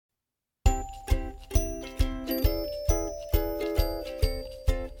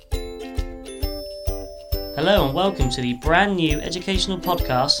Hello and welcome to the brand new educational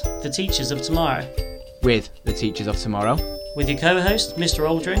podcast, The Teachers of Tomorrow. With the Teachers of Tomorrow. With your co-host, Mr.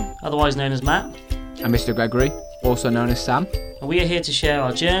 Aldrin, otherwise known as Matt. And Mr. Gregory, also known as Sam. And we are here to share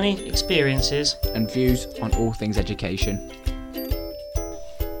our journey, experiences and views on all things education.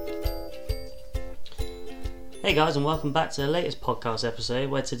 Hey guys, and welcome back to the latest podcast episode,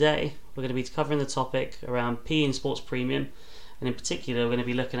 where today we're going to be covering the topic around PE and sports premium. And in particular, we're going to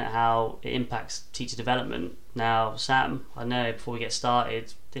be looking at how it impacts teacher development. Now, Sam, I know before we get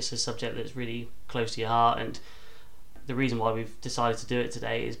started, this is a subject that's really close to your heart, and the reason why we've decided to do it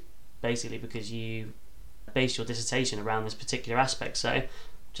today is basically because you based your dissertation around this particular aspect. So,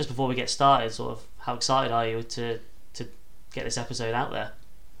 just before we get started, sort of, how excited are you to get this episode out there?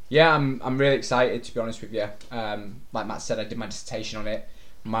 Yeah, I'm really excited, to be honest with you. Like Matt said, I did my dissertation on it.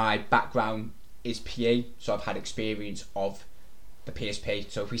 My background is PE, so I've had experience of the PSP.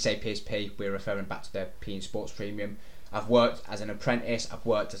 So if we say PSP, we're referring back to the PE and sports premium. I've worked as an apprentice, I've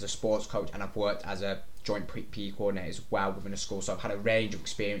worked as a sports coach, and I've worked as a joint PE coordinator as well within a school. So I've had a range of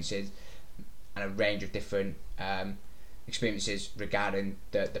experiences and a range of different experiences regarding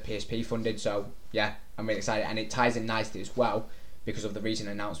the PSP funding. So yeah, I'm really excited, and it ties in nicely as well because of the recent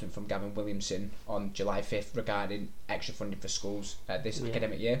announcement from Gavin Williamson on July 5th regarding extra funding for schools this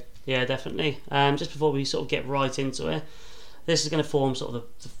academic year. Yeah, definitely. Just before we sort of get right into it, this is going to form sort of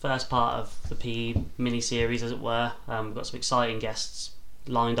the first part of the PE mini-series, as it were. We've got some exciting guests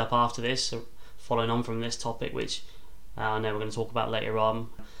lined up after this, so following on from this topic, which I know we're going to talk about later on.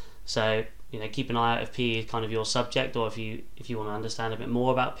 So, keep an eye out if PE is kind of your subject, or if you want to understand a bit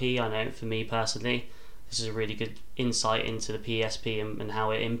more about PE. I know for me personally, this is a really good insight into the PSP and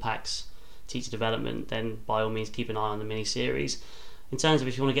how it impacts teacher development. Then by all means, keep an eye on the mini-series. In terms of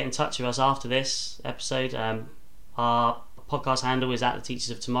if you want to get in touch with us after this episode, our podcast handle is at the Teachers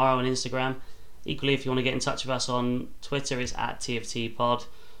of Tomorrow on Instagram. Equally, if you want to get in touch with us on Twitter, it's at TFTpod.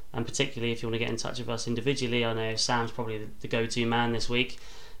 And particularly if you want to get in touch with us individually, I know Sam's probably the go-to man this week.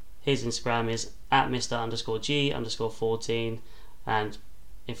 His Instagram is at Mr_G_14. And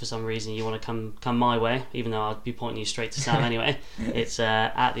if for some reason you want to come my way, even though I'd be pointing you straight to Sam anyway, it's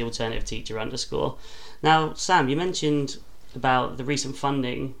at the alternative teacher _. Now, Sam, you mentioned about the recent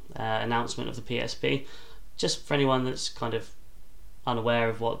funding announcement of the PSP. Just for anyone that's kind of unaware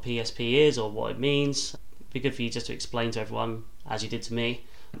of what PSP is or what it means, it'd be good for you just to explain to everyone, as you did to me,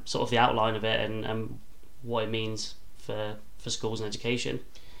 sort of the outline of it and what it means for schools and education.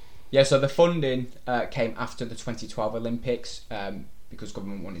 Yeah, so the funding came after the 2012 Olympics because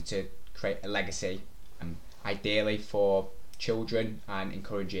government wanted to create a legacy, ideally for children, and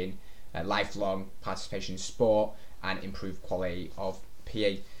encouraging lifelong participation in sport and improved quality of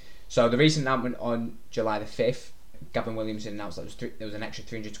PE. So the recent announcement on July the 5th, Gavin Williamson announced that there was an extra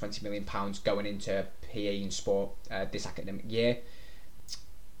 £320 million going into PE and sport this academic year.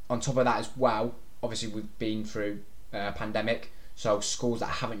 On top of that as well, obviously we've been through a pandemic, so schools that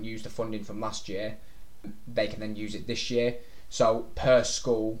haven't used the funding from last year, they can then use it this year. So per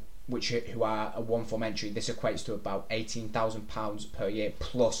school, who are a one form entry, this equates to about £18,000 per year,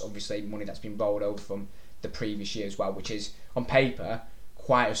 plus obviously money that's been rolled over from the previous year as well, which is on paper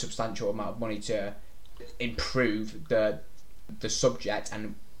quite a substantial amount of money to improve the subject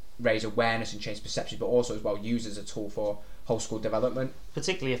and raise awareness and change perception, but also as well use as a tool for whole school development.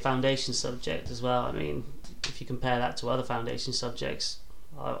 Particularly a foundation subject as well. I mean, if you compare that to other foundation subjects,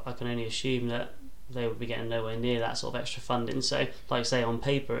 I can only assume that they would be getting nowhere near that sort of extra funding. So, like I say, on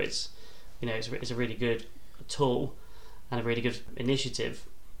paper, it's a really good tool and a really good initiative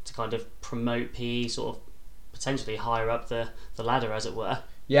to kind of promote PE sort of potentially higher up the ladder, as it were.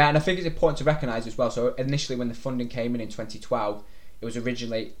 Yeah, and I think it's important to recognise as well. So initially, when the funding came in 2012, it was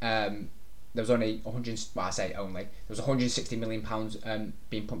originally there was only there was £160 million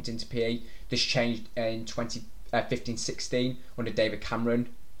being pumped into PE. This changed in 2015-16 under David Cameron,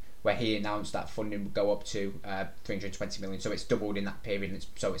 where he announced that funding would go up to £320 million. So it's doubled in that period.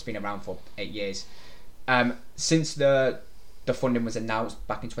 So it's been around for 8 years. Since the funding was announced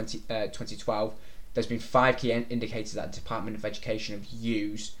back in 2012. There's been 5 key indicators that the Department of Education have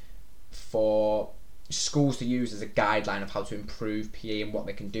used for schools to use as a guideline of how to improve PE and what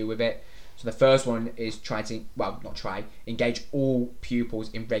they can do with it. So the first one is engage all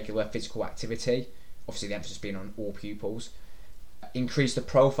pupils in regular physical activity. Obviously the emphasis being on all pupils. Increase the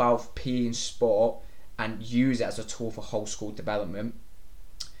profile of PE and sport and use it as a tool for whole school development.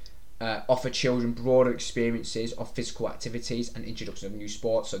 Offer children broader experiences of physical activities and introduction of new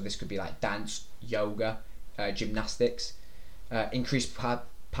sports. So this could be like dance, yoga, gymnastics. Increase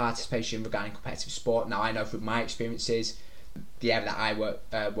participation regarding competitive sport. Now I know from my experiences The area that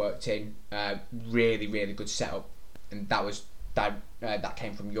I worked in, really, really good setup, and that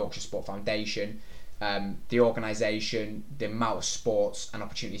came from Yorkshire Sport Foundation. The organisation, the amount of sports and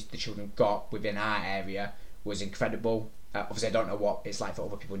opportunities the children got within our area was incredible. Obviously, I don't know what it's like for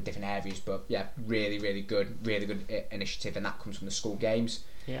other people in different areas, but yeah, really, really good initiative, and that comes from the school games.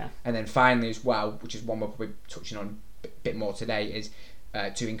 Yeah. And then finally, as well, which is one we're probably touching on a bit more today, is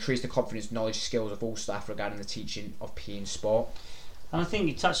to increase the confidence, knowledge, skills of all staff regarding the teaching of PE and sport. And I think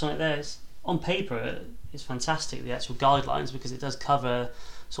you touched on it there. On paper, it's fantastic, the actual guidelines, because it does cover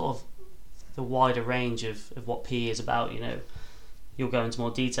sort of the wider range of what PE is about. You'll go into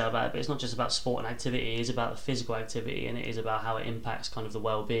more detail about it, but it's not just about sport and activity, it is about the physical activity, and it is about how it impacts kind of the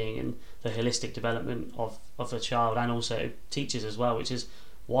well-being and the holistic development of a child, and also teachers as well, which is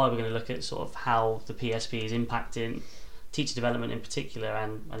why we're going to look at sort of how the PSP is impacting teacher development in particular,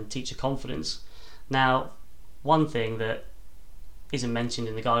 and teacher confidence. Now, one thing that isn't mentioned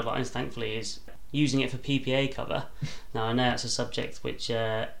in the guidelines, thankfully, is using it for PPA cover. Now, I know that's a subject which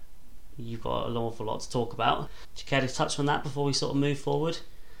you've got an awful lot to talk about. Do you care to touch on that before we sort of move forward?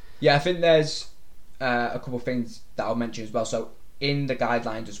 Yeah, I think there's a couple of things that I'll mention as well. So in the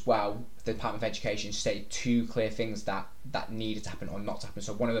guidelines as well, the Department of Education stated 2 clear things that needed to happen or not to happen.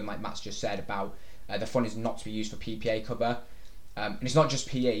 So one of them, like Matt's just said, about the fund is not to be used for PPA cover. And it's not just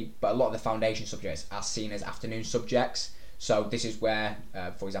PE, but a lot of the foundation subjects are seen as afternoon subjects. So this is where,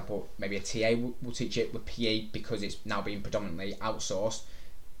 for example, maybe a TA will teach it with PE, because it's now being predominantly outsourced.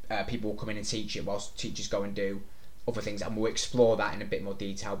 People will come in and teach it whilst teachers go and do other things, and we'll explore that in a bit more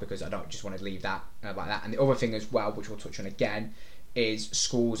detail, because I don't just want to leave that like that. And the other thing as well, which we'll touch on again, is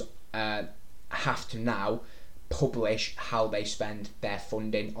schools have to now publish how they spend their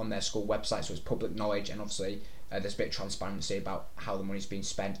funding on their school website, so it's public knowledge, and obviously there's a bit of transparency about how the money's been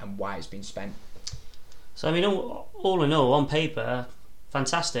spent and why it's been spent. So I mean, all in all, on paper,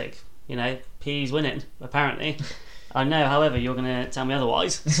 fantastic. PE's winning, apparently. I know, however, you're going to tell me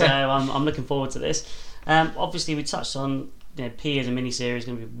otherwise, so I'm looking forward to this. Obviously, we touched on PE as a mini-series,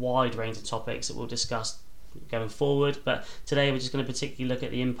 going to be a wide range of topics that we'll discuss going forward, but today we're just going to particularly look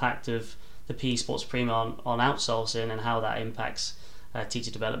at the impact of the PE Sports Premium on outsourcing and how that impacts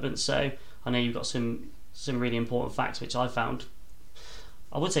teacher development. So I know you've got some really important facts which I found,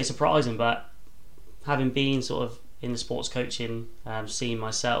 I would say, surprising, but having been sort of in the sports coaching scene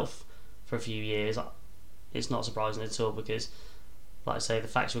myself for a few years, it's not surprising at all, because, like I say, the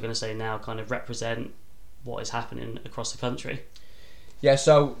facts we're going to say now kind of represent what is happening across the country. Yeah,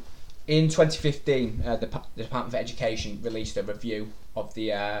 so in 2015, the Department of Education released a review of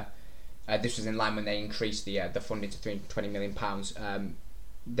the... this was in line when they increased the funding to £320 million.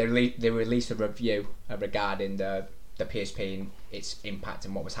 They released a review regarding the PSP and its impact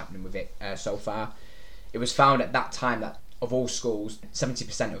and what was happening with it so far. It was found at that time that of all schools,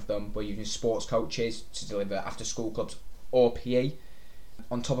 70% of them were using sports coaches to deliver after school clubs or PE.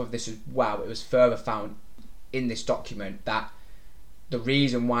 On top of this as well, it was further found in this document that the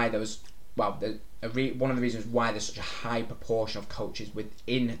reason why there was, one of the reasons why there's such a high proportion of coaches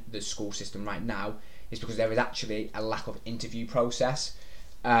within the school system right now is because there is actually a lack of interview process.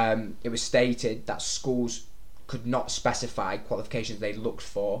 It was stated that schools could not specify qualifications they looked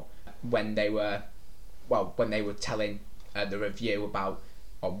for when they were telling the review about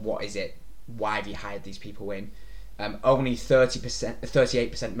what is it, why have you hired these people in. Only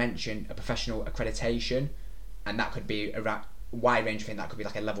 38% mentioned a professional accreditation, and that could be a wide range of things. That could be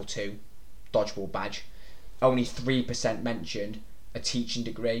like a level 2 dodgeball badge. Only 3% mentioned a teaching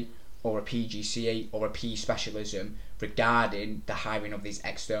degree or a PGCE or a PE specialism regarding the hiring of these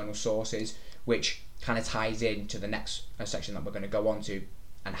external sources, which kind of ties in to the next section that we're going to go on to,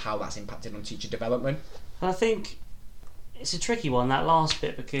 and how that's impacted on teacher development. I think it's a tricky one, that last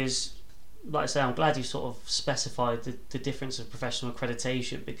bit, because, like I say, I'm glad you sort of specified the difference of professional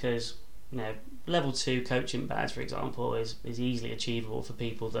accreditation, because level 2 coaching badge, for example, is easily achievable for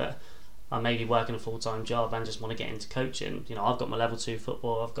people that are maybe working a full-time job and just want to get into coaching. I've got my level 2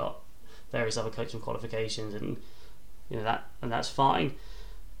 football, I've got various other coaching qualifications, and that's fine.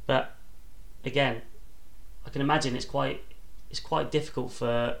 But again, I can imagine it's quite difficult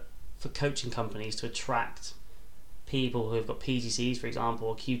for coaching companies to attract people who have got PGCs, for example,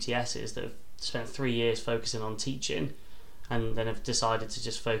 or QTSs that have spent 3 years focusing on teaching and then have decided to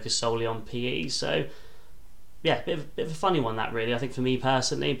just focus solely on PE. So yeah, bit of a funny one, that, really, I think, for me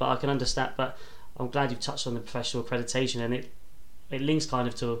personally, but I can understand. But I'm glad you've touched on the professional accreditation, and it links kind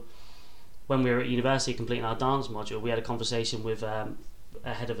of to when we were at university completing our dance module. We had a conversation with a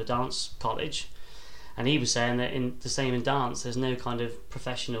head of a dance college, and he was saying that in dance, there's no kind of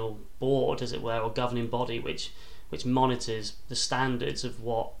professional board, as it were, or governing body which which monitors the standards of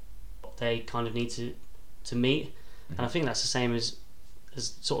what they kind of need to meet. And I think that's the same as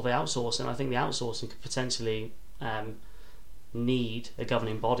sort of the outsourcing. I think the outsourcing could potentially need a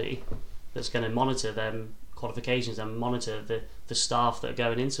governing body that's going to monitor them qualifications and monitor the staff that are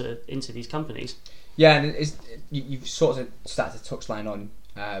going into these companies. Yeah, and you've sort of started to touchline on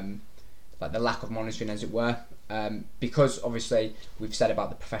like the lack of monitoring, as it were, because obviously we've said about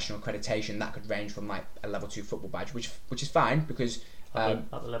the professional accreditation that could range from like a level 2 football badge, which is fine because at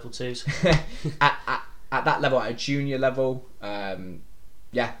the level 2s at that level, at a junior level,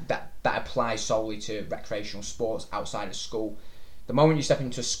 that applies solely to recreational sports outside of school. The moment you step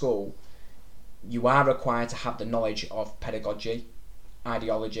into school, you are required to have the knowledge of pedagogy,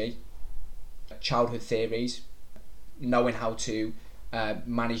 ideology, childhood theories, knowing how to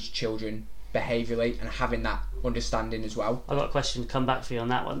manage children behaviourally, and having that understanding as well. I've got a question to come back for you on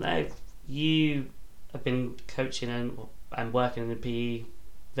that one there. You have been coaching and working in the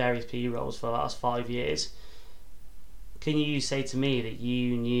various PE roles for the last 5 years. Can you say to me that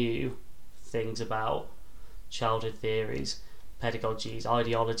you knew things about childhood theories, pedagogies,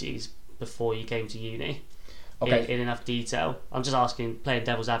 ideologies before you came to uni? Okay. In enough detail? I'm just asking, playing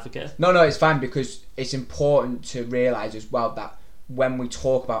devil's advocate. No, it's fine, because it's important to realise as well that when we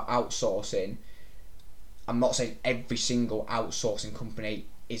talk about outsourcing, I'm not saying every single outsourcing company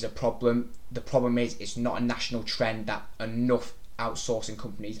is a problem. The problem is it's not a national trend that enough outsourcing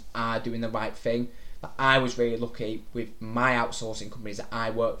companies are doing the right thing. But I was really lucky with my outsourcing companies that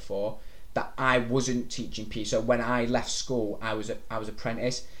I worked for, that I wasn't teaching PE. So when I left school, I was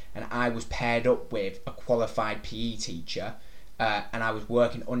apprentice, and I was paired up with a qualified PE teacher, and I was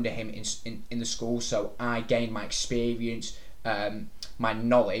working under him in the school. So I gained my experience, my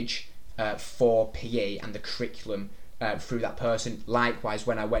knowledge for PE and the curriculum through that person. Likewise,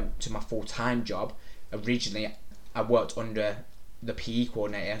 when I went to my full-time job, originally I worked under the PE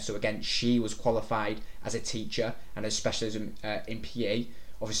coordinator. So again, she was qualified as a teacher and a specialism in PE.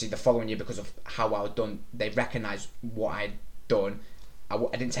 Obviously, the following year, because of how well I'd done, they recognised what I'd done. I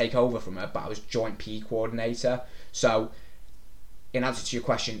didn't take over from her, but I was joint PE coordinator. So, in answer to your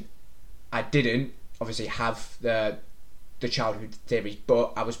question, I didn't obviously have the childhood theories,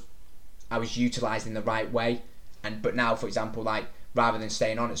 but I was utilised in the right way. But now, for example, like rather than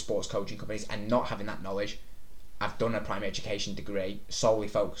staying on at sports coaching companies and not having that knowledge, I've done a primary education degree solely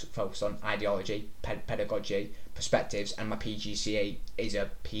focused on ideology, pedagogy, perspectives, and my PGCE is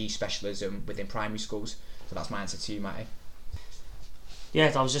a PE specialism within primary schools. So that's my answer to you, Matty.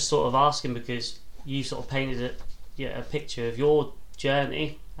 Yes, I was just sort of asking because you sort of painted a picture of your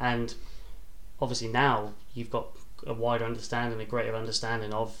journey, and obviously now you've got a wider understanding, a greater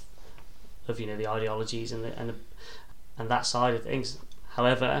understanding of the ideologies and that side of things.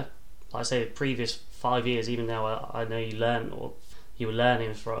 However, like I say, the previous 5 years, even though I know you were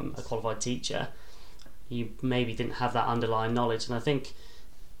learning from a qualified teacher, you maybe didn't have that underlying knowledge, and I think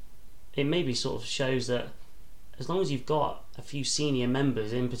it maybe sort of shows that as long as you've got a few senior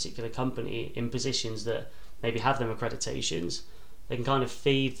members in particular company in positions that maybe have them accreditations, they can kind of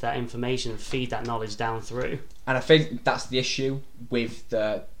feed that information and feed that knowledge down through. And I think that's the issue with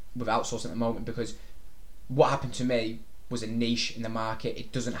outsourcing at the moment, because what happened to me was a niche in the market.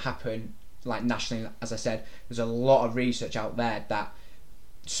 It doesn't happen like nationally. As I said, there's a lot of research out there that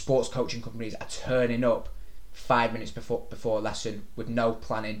sports coaching companies are turning up 5 minutes before a lesson with no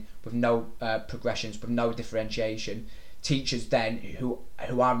planning, with no progressions, with no differentiation. Teachers then who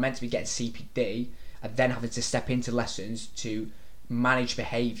are meant to be getting CPD are then having to step into lessons to manage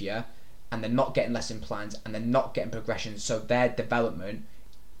behaviour, and they're not getting lesson plans and they're not getting progressions, so their development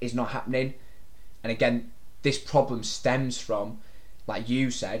is not happening. And again, this problem stems from, like you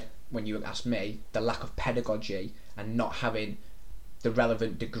said when you asked me, the lack of pedagogy and not having the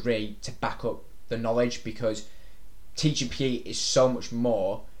relevant degree to back up the knowledge, because teaching PE is so much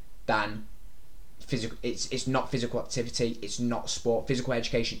more than physical. It's not physical activity, it's not sport. Physical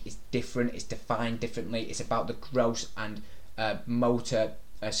education is different, it's defined differently. It's about the gross and motor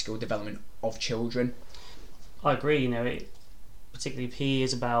skill development of children. I agree, particularly PE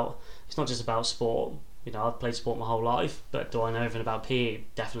is about, it's not just about sport. I've played sport my whole life, but do I know everything about PE?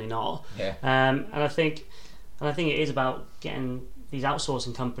 Definitely not. Yeah. And I think it is about getting these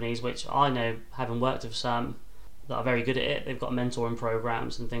outsourcing companies, which I know, having worked with some that are very good at it, they've got mentoring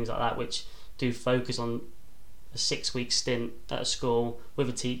programs and things like that, which do focus on a 6-week stint at a school with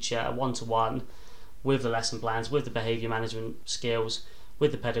a teacher, a one-to-one, with the lesson plans, with the behaviour management skills,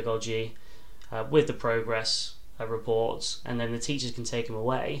 with the pedagogy, with the progress reports, and then the teachers can take them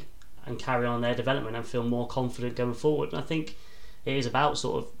away and carry on their development and feel more confident going forward. And I think it is about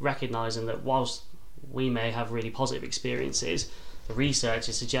sort of recognising that whilst we may have really positive experiences. The research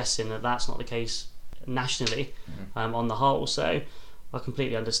is suggesting that that's not the case nationally, on the whole. So I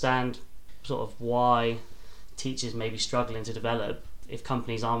completely understand sort of why teachers may be struggling to develop if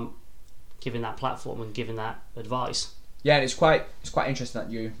companies aren't giving that platform and giving that advice. Yeah, and it's quite interesting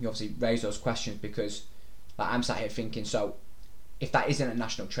that you obviously raise those questions, because like, I'm sat here thinking, so if that isn't a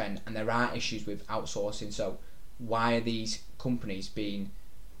national trend and there are issues with outsourcing, so why are these companies being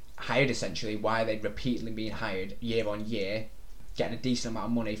hired essentially? Why are they repeatedly being hired year on year, getting a decent amount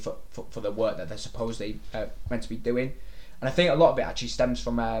of money for the work that they're supposedly meant to be doing? And I think a lot of it actually stems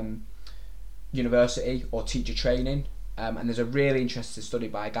from university or teacher training. And there's a really interesting study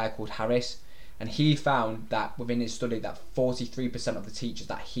by a guy called Harris, and he found that within his study that 43% of the teachers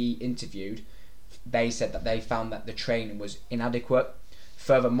that he interviewed, they said that they found that the training was inadequate.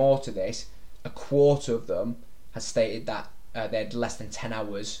 Furthermore to this, a quarter of them had stated that they had less than 10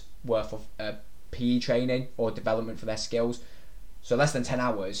 hours worth of PE training or development for their skills. So less than 10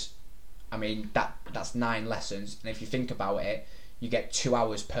 hours, I mean, that's 9 lessons, and if you think about it, you get 2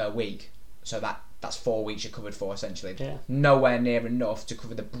 hours per week, so that's 4 weeks you're covered for essentially. Yeah. Nowhere near enough to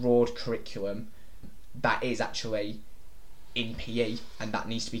cover the broad curriculum that is actually in PE, and that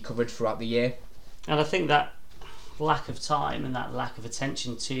needs to be covered throughout the year. And I think that lack of time and that lack of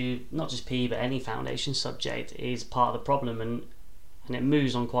attention to not just PE but any foundation subject is part of the problem, and it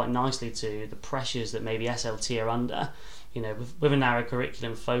moves on quite nicely to the pressures that maybe SLT are under. You know, with a narrow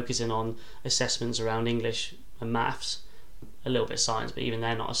curriculum focusing on assessments around English and maths, a little bit of science, but even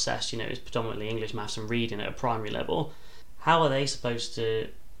they're not assessed. You know, it's predominantly English, maths and reading at a primary level. How are they supposed to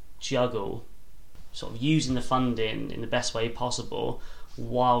juggle sort of using the funding in the best way possible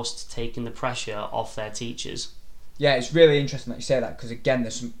whilst taking the pressure off their teachers? Yeah, it's really interesting that you say that, because again,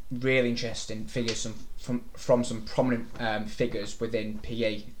 there's some really interesting figures from some prominent figures within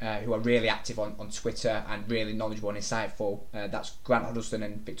PE who are really active on Twitter and really knowledgeable and insightful. That's Grant Huddleston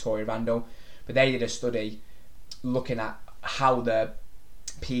and Victoria Randall. But they did a study looking at how the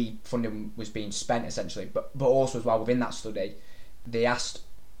PE funding was being spent essentially, but also as well within that study, they asked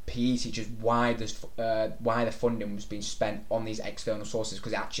PE teachers why the funding was being spent on these external sources,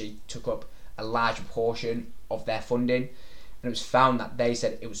 because it actually took up a large proportion of their funding, and it was found that they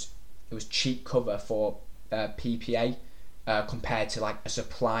said it was cheap cover for PPA compared to like a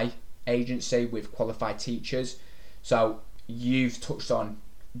supply agency with qualified teachers. So you've touched on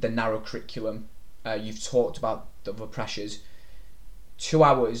the narrow curriculum, you've talked about the other pressures. 2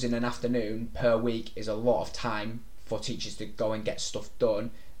 hours in an afternoon per week is a lot of time for teachers to go and get stuff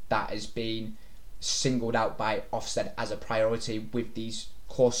done that has been singled out by Ofsted as a priority with these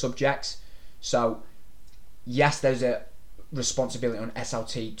core subjects. So yes, there's a responsibility on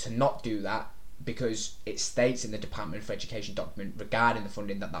SLT to not do that, because it states in the Department for Education document regarding the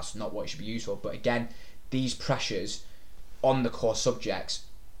funding that that's not what it should be used for. But again, these pressures on the core subjects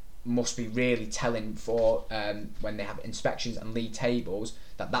must be really telling for when they have inspections and league tables,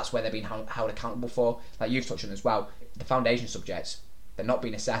 that's where they're being held accountable for. Like you've touched on as well, the foundation subjects, they're not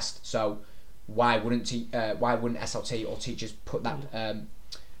being assessed, so why wouldn't SLT or teachers put that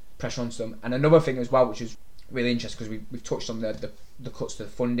pressure onto them? And another thing as well, which is really interesting, because we've touched on the cuts to the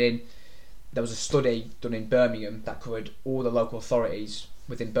funding. There was a study done in Birmingham that covered all the local authorities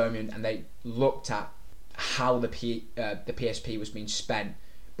within Birmingham, and they looked at how the PSP was being spent.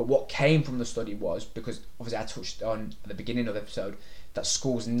 But what came from the study was, because obviously I touched on at the beginning of the episode, that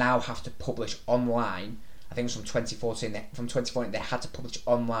schools now have to publish online. I think it was from 2014. They had to publish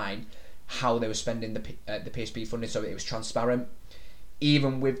online how they were spending the PSP funding, so it was transparent.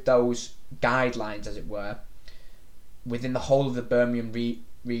 Even with those guidelines, as it were, within the whole of the Birmingham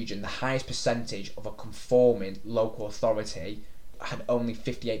region, the highest percentage of a conforming local authority had only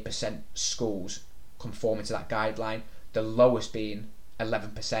 58% schools conforming to that guideline, the lowest being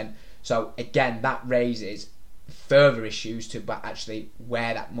 11%. So again, that raises further issues to actually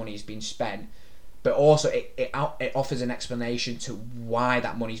where that money is being spent, but also it offers an explanation to why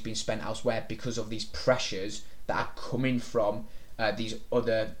that money is being spent elsewhere, because of these pressures that are coming from these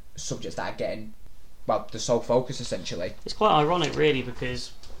other subjects that are getting, well, the sole focus essentially. It's quite ironic really,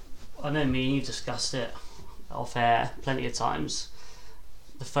 because I know me and you've discussed it off air plenty of times,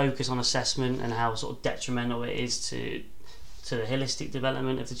 the focus on assessment and how sort of detrimental it is to the holistic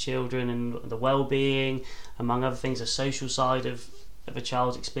development of the children and the well-being, among other things, the social side of a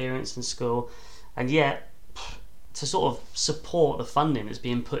child's experience in school. And yet, to sort of support the funding that's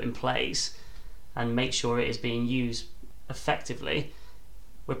being put in place and make sure it is being used effectively,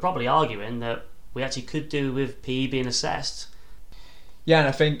 we're probably arguing that we actually could do with PE being assessed. Yeah, and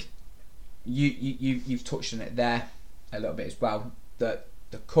I think you've touched on it there a little bit as well, that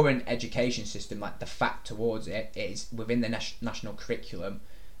the current education system, like the fact towards it is within the national curriculum,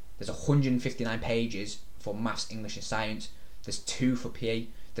 there's 159 pages for maths, English and science. There's 2 for PE.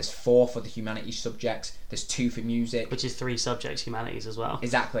 There's 4 for the humanities subjects. There's 2 for music. Which is 3 subjects humanities as well.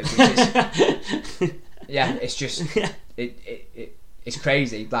 Exactly. Which is, yeah, it's just it's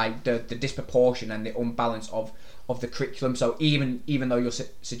crazy. Like the disproportion and the unbalance of the curriculum. So even though you're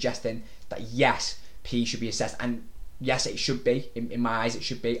suggesting that yes, PE should be assessed, and yes, it should be in my eyes, it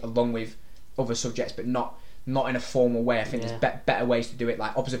should be along with other subjects, but not in a formal way. I think there's better ways to do it,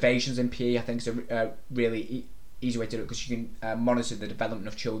 like observations in PE. I think is a really easy way to do it, because you can monitor the development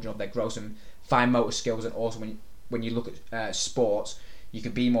of children, of their growth and fine motor skills, and also when you look at sports, you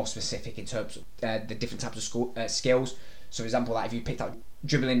can be more specific in terms of the different types of skills. So for example, like if you picked out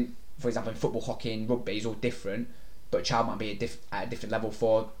dribbling, for example, in football, hockey and rugby is all different, but a child might be at a different level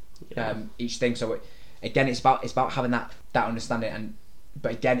for each thing. So again, it's about having that understanding,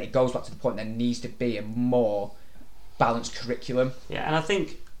 but again, it goes back to the point, there needs to be a more balanced curriculum. Yeah, and I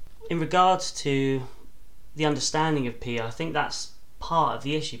think in regards to the understanding of PE, I think that's part of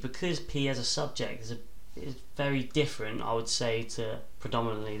the issue, because PE as a subject is very different, I would say, to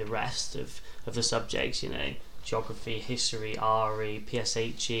predominantly the rest of the subjects, geography, history, RE,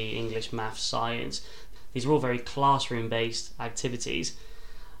 PSHE, English, maths, science. These are all very classroom based activities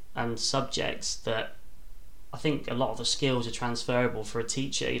and subjects that I think a lot of the skills are transferable for a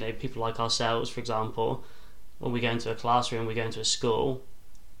teacher. People like ourselves, for example, when we go into a classroom, we go into a school,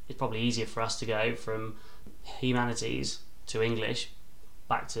 it's probably easier for us to go from humanities to English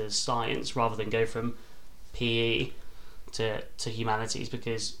back to science rather than go from PE to humanities,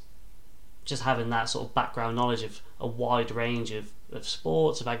 because just having that sort of background knowledge of a wide range of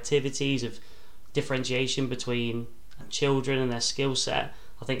sports, of activities, of differentiation between children and their skill set,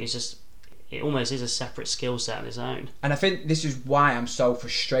 I think it almost is a separate skill set on its own. And I think this is why I'm so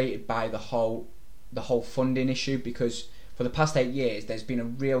frustrated by the whole funding issue, because for the past 8 years there's been a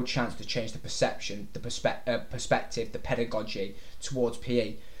real chance to change the perception, the perspective, the pedagogy towards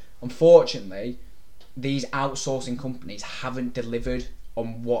PE. Unfortunately, these outsourcing companies haven't delivered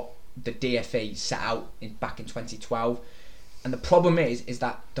on what the DFE set out back in 2012. And the problem is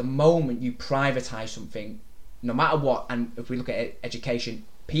that the moment you privatise something, no matter what, and if we look at education,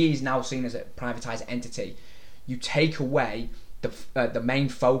 PE is now seen as a privatised entity. You take away the main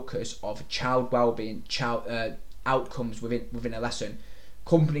focus of child well-being, child outcomes within a lesson.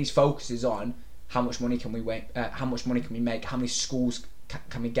 Companies focuses on how much money can we make, how many schools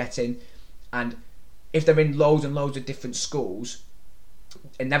can we get in, and if they're in loads and loads of different schools,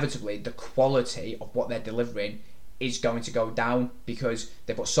 inevitably the quality of what they're delivering is going to go down, because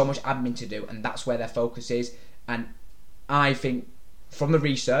they've got so much admin to do, and that's where their focus is. And I think from the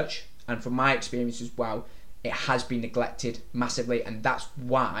research and from my experience as well, it has been neglected massively, and that's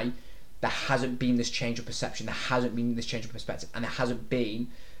why there hasn't been this change of perception, there hasn't been this change of perspective, and there hasn't been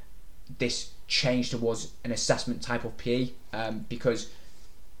this change towards an assessment type of PE, because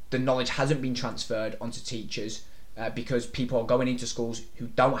the knowledge hasn't been transferred onto teachers, because people are going into schools who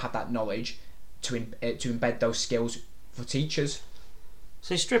don't have that knowledge to embed those skills for teachers.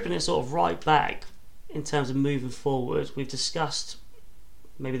 So stripping it sort of right back in terms of moving forward, we've discussed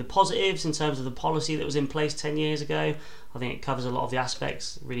maybe the positives in terms of the policy that was in place 10 years ago. I think it covers a lot of the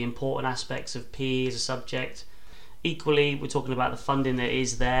aspects, really important aspects of PE as a subject. Equally, we're talking about the funding that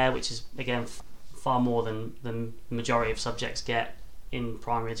is there, which is again far more than the majority of subjects get in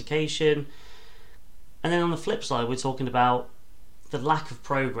primary education. And then on the flip side, we're talking about the lack of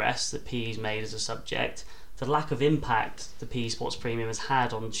progress that PE's made as a subject, the lack of impact the PE Sports Premium has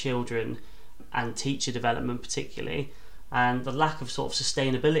had on children and teacher development particularly, and the lack of sort of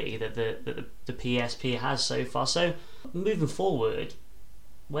sustainability that the PSP has so far. So moving forward,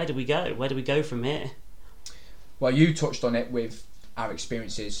 where do we go? Where do we go from here? Well, you touched on it with our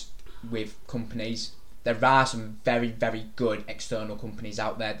experiences with companies. There are some very, very good external companies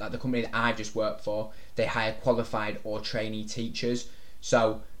out there. Like the company that I've just worked for, they hire qualified or trainee teachers.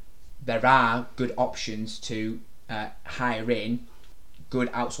 So there are good options to hire in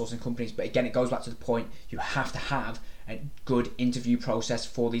good outsourcing companies. But again, it goes back to the point, you have to have a good interview process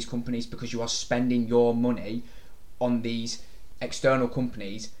for these companies, because you are spending your money on these external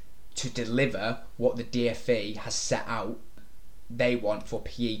companies to deliver what the DFE has set out they want for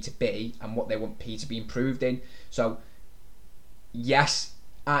PE to be, and what they want PE to be improved in. So yes,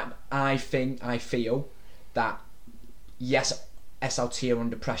 I feel that yes, SLT are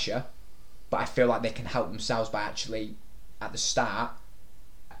under pressure, but I feel like they can help themselves by actually at the start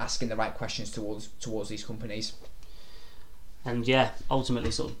asking the right questions towards these companies. And yeah,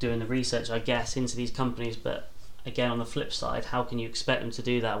 ultimately sort of doing the research, I guess, into these companies. But again, on the flip side, how can you expect them to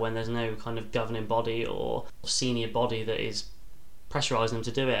do that when there's no kind of governing body or senior body that is pressurising them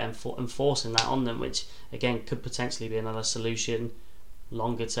to do it and enforcing that on them, which again could potentially be another solution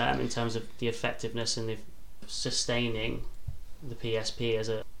longer term in terms of the effectiveness and the sustaining the PSP as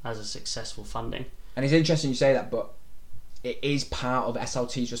a successful funding. And it's interesting you say that, but it is part of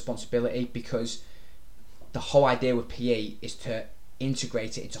SLT's responsibility, because the whole idea with PE is to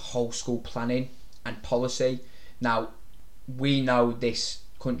integrate it into whole school planning and policy. Now, we know this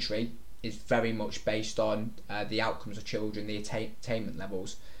country is very much based on the outcomes of children, the attainment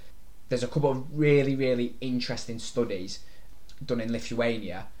levels. There's a couple of really, really interesting studies done in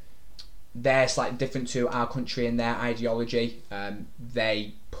Lithuania. They're slightly different to our country in their ideology.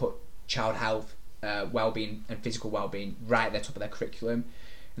 They put child health, well-being and physical well-being right at the top of their curriculum.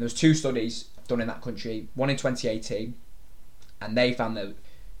 And there was 2 studies done in that country, one in 2018, and they found that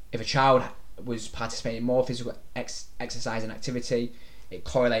if a child was participating in more physical exercise and activity, it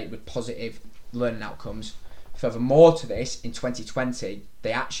correlated with positive learning outcomes. Furthermore to this, in 2020,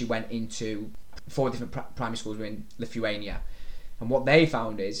 they actually went into 4 different primary schools in Lithuania. And what they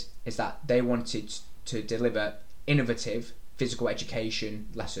found is that they wanted to deliver innovative physical education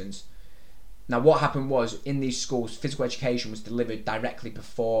lessons. Now, what happened was, in these schools, physical education was delivered directly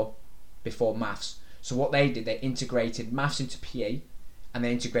before maths. So what they did, they integrated maths into PE, and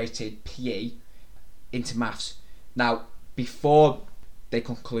they integrated PE into maths. Now, before they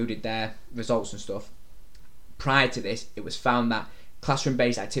concluded their results and stuff, prior to this, it was found that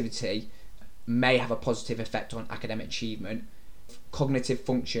classroom-based activity may have a positive effect on academic achievement, cognitive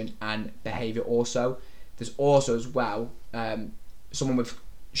function and behaviour also. There's also as well someone with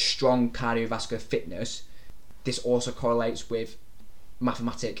strong cardiovascular fitness. This also correlates with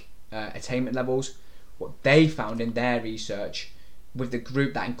mathematic attainment levels. What they found in their research with the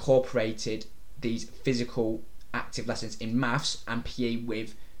group that incorporated these physical active lessons in maths and PE,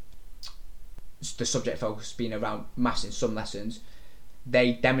 with the subject focus being around maths in some lessons,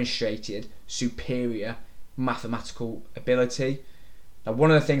 they demonstrated superior mathematical ability. Now,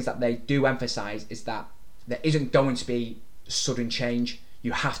 one of the things that they do emphasise is that there isn't going to be sudden change.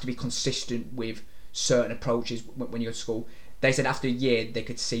 You have to be consistent with certain approaches when you go to school. They said after a year they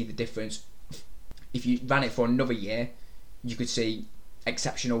could see the difference. If you ran it for another year, you could see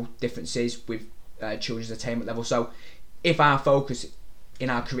exceptional differences with children's attainment level. So if our focus in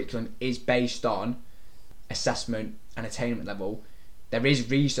our curriculum is based on assessment and attainment level, there is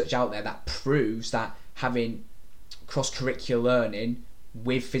research out there that proves that having cross-curricular learning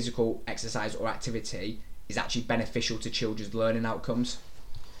with physical exercise or activity is actually beneficial to children's learning outcomes.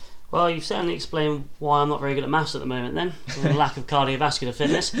 Well, you've certainly explained why I'm not very good at maths at the moment then, and lack of cardiovascular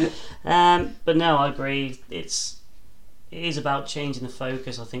fitness. But no, I agree. It is about changing the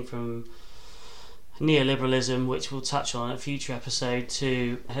focus, I think, from neoliberalism, which we'll touch on in a future episode,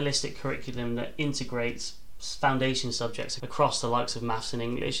 to a holistic curriculum that integrates foundation subjects across the likes of maths and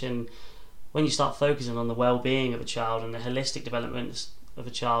English. And when you start focusing on the well-being of a child and the holistic development of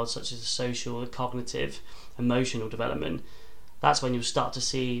a child, such as the social, the cognitive, emotional development, that's when you'll start to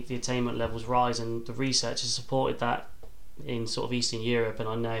see the attainment levels rise. And the research has supported that in sort of Eastern Europe, and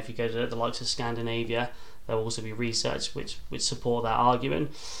I know if you go to the likes of Scandinavia, there will also be research which support that argument.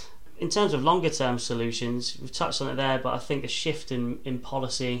 In terms of longer term solutions, we've touched on it there, but I think a shift in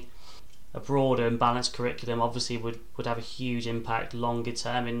policy, a broader and balanced curriculum obviously would have a huge impact longer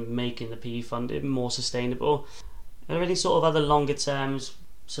term in making the PE funding more sustainable. Are there any sort of other longer term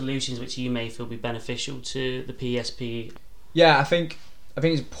solutions which you may feel be beneficial to the PSP? Yeah, I think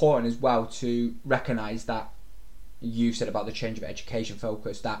it's important as well to recognise that you said about the change of education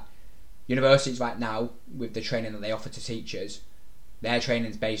focus, that universities right now, with the training that they offer to teachers, their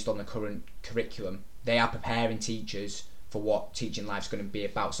training is based on the current curriculum. They are preparing teachers for what teaching life's going to be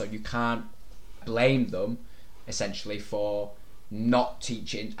about. So you can't blame them essentially for not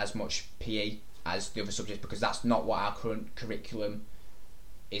teaching as much PE as the other subjects, because that's not what our current curriculum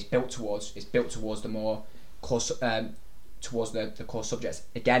is built towards. It's built towards the more course, towards the core subjects.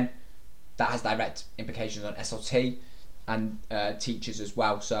 Again, that has direct implications on SLT and teachers as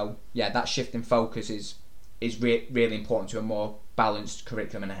well. So yeah, that shift in focus is really important to a more balanced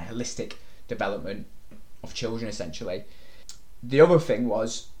curriculum and a holistic development of children essentially. The other thing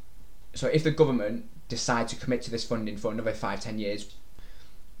was, so if the government decide to commit to this funding for another 5-10 years,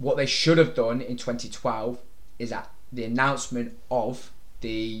 what they should have done in 2012 is at the announcement of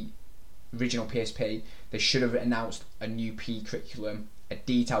the original PSP, they should have announced a new PE curriculum, a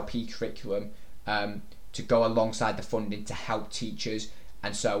detailed PE curriculum, to go alongside the funding to help teachers.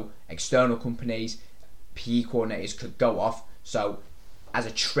 And so external companies, PE coordinators could go off. So as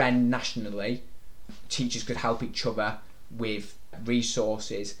a trend nationally, teachers could help each other with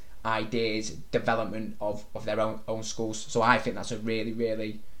resources, ideas, development of their own schools. So I think that's a really,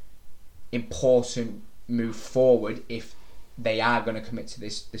 really important move forward if they are going to commit to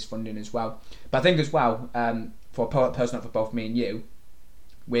this funding as well. But I think as well, for a person for both me and you,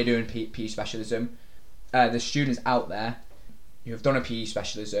 we're doing PE specialism. There's students out there who have done a PE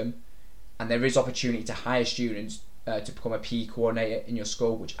specialism, and there is opportunity to hire students to become a PE coordinator in your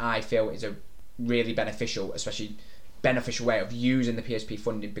school, which I feel is a really beneficial, especially beneficial way of using the PSP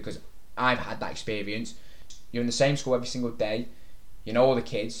funding, because I've had that experience. You're in the same school every single day, you know all the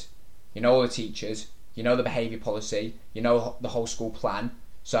kids, you know all the teachers, you know the behaviour policy, you know the whole school plan.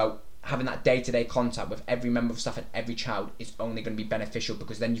 So having that day-to-day contact with every member of staff and every child is only going to be beneficial,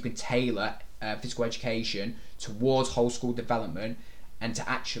 because then you can tailor physical education towards whole school development and to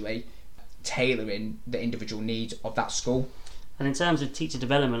actually tailor in the individual needs of that school. And in terms of teacher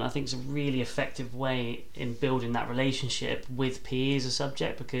development, I think it's a really effective way in building that relationship with PE as a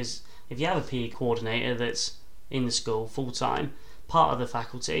subject, because if you have a PE coordinator that's in the school full-time, part of the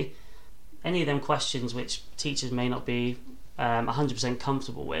faculty, any of them questions which teachers may not be 100%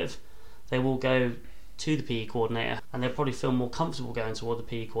 comfortable with, they will go to the PE coordinator, and they'll probably feel more comfortable going toward the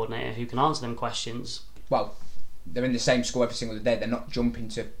PE coordinator who can answer them questions. Well, they're in the same school every single day. They're not jumping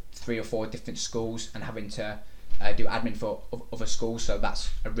to 3 or 4 different schools and having to do admin for other schools, so that's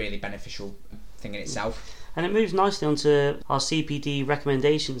a really beneficial thing in itself. And it moves nicely onto our CPD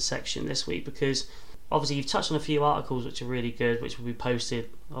recommendations section this week, because obviously you've touched on a few articles which are really good, which will be posted.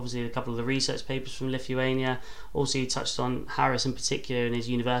 Obviously a couple of the research papers from Lithuania. Also you touched on Harris in particular in his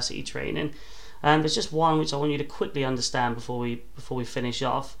university training. There's just one which I want you to quickly understand before we finish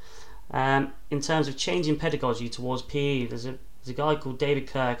off. In terms of changing pedagogy towards PE, there's a guy called David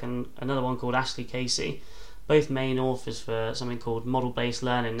Kirk and another one called Ashley Casey, both main authors for something called model-based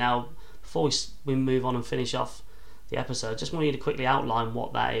learning. Now, before we move on and finish off the episode, just want you to quickly outline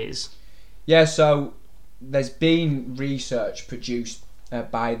what that is. Yeah, so there's been research produced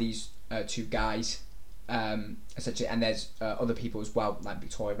by these 2 guys, essentially, and there's other people as well, like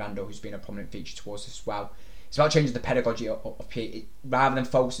Victoria Randall, who's been a prominent feature towards this as well. It's about changing the pedagogy of PE. Rather than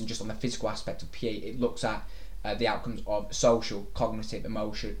focusing just on the physical aspect of PE, it looks at the outcomes of social, cognitive,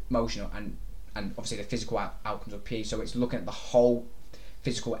 emotional, and obviously the physical outcomes of PE. So it's looking at the whole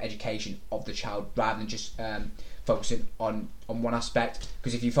physical education of the child rather than just focusing on one aspect,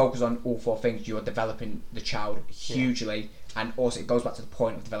 because if you focus on all 4 things, you're developing the child hugely, and also it goes back to the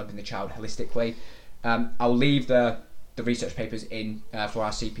point of developing the child holistically. I'll leave the research papers in for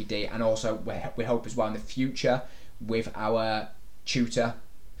our CPD, and also we hope as well in the future with our tutor,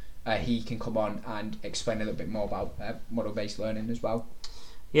 he can come on and explain a little bit more about model-based learning as well.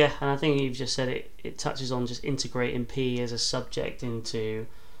 Yeah, and I think you've just said it touches on just integrating PE as a subject into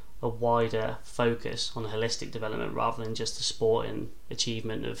a wider focus on holistic development rather than just the sporting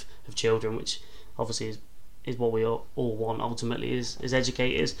achievement of children, which obviously is what we all want ultimately as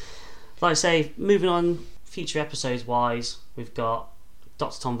educators. Like I say, moving on future episodes wise, we've got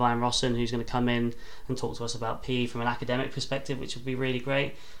Dr. Tom Van Rossen, who's going to come in and talk to us about PE from an academic perspective, which will be really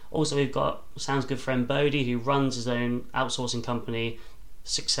great. Also, we've got Sam's good friend Bodhi, who runs his own outsourcing company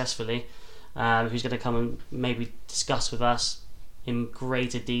successfully, who's going to come and maybe discuss with us in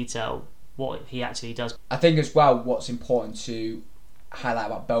greater detail what he actually does. I think as well what's important to highlight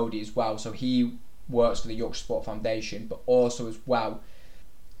about Bodhi as well, so he works for the Yorkshire Sport Foundation, but also as well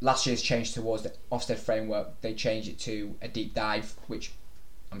last year's change towards the Ofsted framework, they changed it to a deep dive, which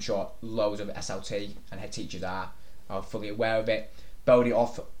I'm sure loads of SLT and head teachers are fully aware of it. Bodhi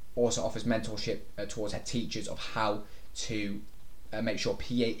also offers mentorship towards head teachers of how to make sure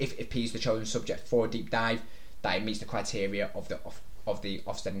PE, if PE is the chosen subject for a deep dive, that it meets the criteria of the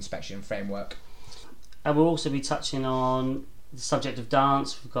Ofsted inspection framework. And we'll also be touching on the subject of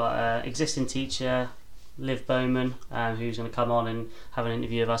dance. We've got an existing teacher, Liv Bowman, who's going to come on and have an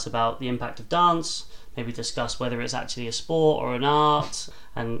interview with us about the impact of dance, maybe discuss whether it's actually a sport or an art,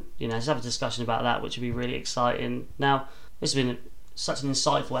 and just have a discussion about that, which would be really exciting. Now, this has been such an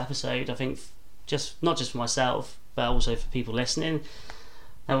insightful episode, I think, not just for myself, but also for people listening.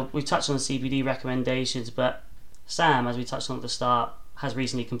 Now, we've touched on the CPD recommendations, but Sam, as we touched on at the start, has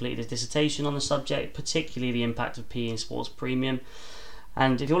recently completed his dissertation on the subject, particularly the impact of PE in sports premium.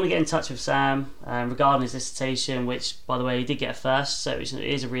 And if you want to get in touch with Sam regarding his dissertation, which, by the way, he did get a first, so it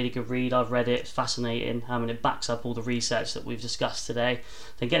is a really good read. I've read it, it's fascinating, and it backs up all the research that we've discussed today.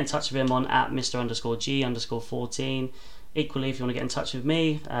 Then get in touch with him on @Mr_G_14. Equally, if you want to get in touch with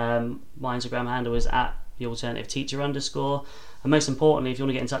me, my Instagram handle is @TheAlternativeTeacher_. And most importantly, if you want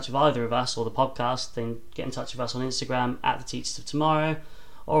to get in touch with either of us or the podcast, then get in touch with us on Instagram @TheTeachers of Tomorrow,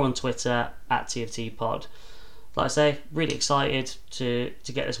 or on Twitter at TFT Pod. Like I say, really excited to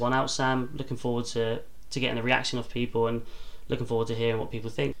get this one out, Sam. Looking forward to getting the reaction of people and looking forward to hearing what people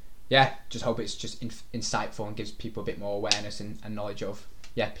think. Yeah, just hope it's just insightful and gives people a bit more awareness and knowledge of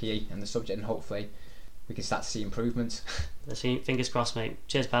PE and the subject, and hopefully we can start to see improvements. Let's see, fingers crossed, mate.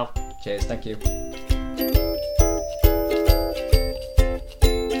 Cheers, pal. Cheers, thank you.